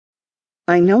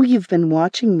I know you've been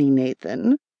watching me,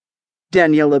 Nathan,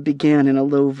 Daniela began in a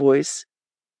low voice.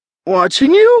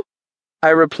 Watching you? I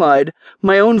replied,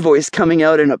 my own voice coming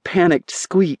out in a panicked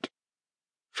squeak.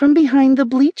 From behind the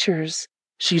bleachers,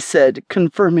 she said,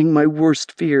 confirming my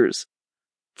worst fears.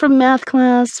 From math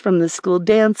class, from the school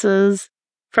dances,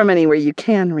 from anywhere you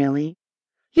can, really.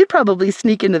 You'd probably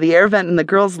sneak into the air vent in the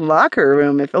girls' locker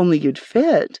room if only you'd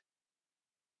fit.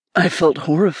 I felt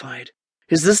horrified.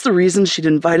 Is this the reason she'd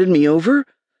invited me over?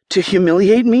 To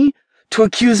humiliate me? To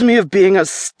accuse me of being a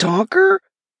stalker?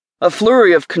 A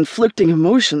flurry of conflicting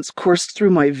emotions coursed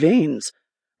through my veins.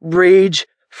 Rage,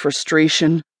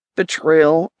 frustration,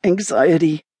 betrayal,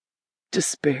 anxiety,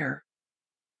 despair.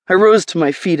 I rose to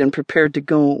my feet and prepared to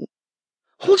go.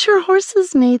 Hold your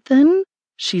horses, Nathan,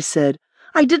 she said.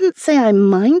 I didn't say I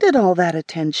minded all that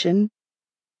attention.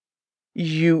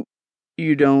 You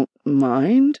don't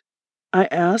mind? I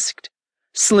asked,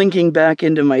 slinking back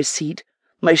into my seat,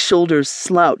 my shoulders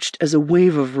slouched as a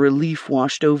wave of relief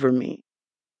washed over me.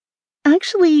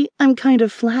 Actually, I'm kind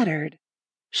of flattered,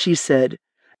 she said,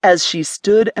 as she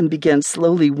stood and began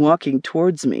slowly walking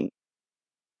towards me.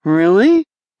 Really?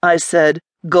 I said,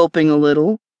 gulping a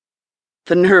little.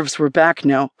 The nerves were back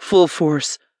now, full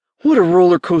force. What a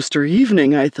roller coaster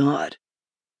evening, I thought.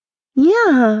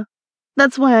 Yeah,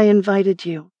 that's why I invited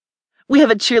you. We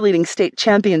have a cheerleading state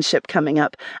championship coming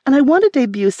up, and I want to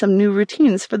debut some new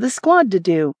routines for the squad to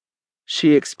do,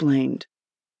 she explained.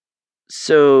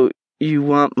 So you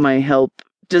want my help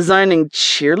designing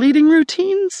cheerleading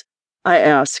routines? I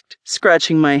asked,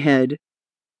 scratching my head.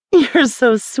 You're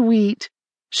so sweet,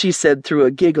 she said through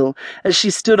a giggle as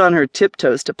she stood on her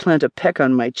tiptoes to plant a peck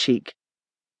on my cheek.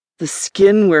 The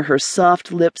skin where her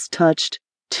soft lips touched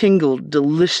tingled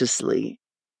deliciously.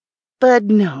 But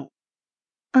no,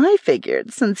 I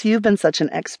figured since you've been such an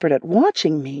expert at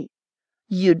watching me,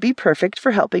 you'd be perfect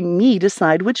for helping me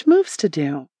decide which moves to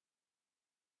do.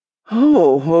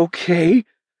 Oh, okay.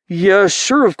 Yeah,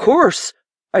 sure, of course,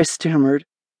 I stammered.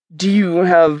 Do you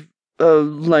have,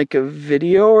 like a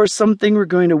video or something we're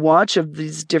going to watch of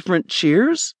these different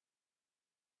cheers?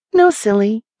 No,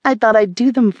 silly. I thought I'd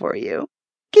do them for you.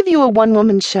 Give you a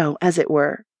one-woman show, as it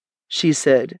were, she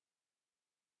said.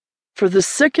 For the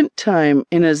second time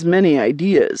in as many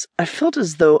ideas, I felt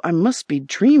as though I must be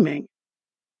dreaming.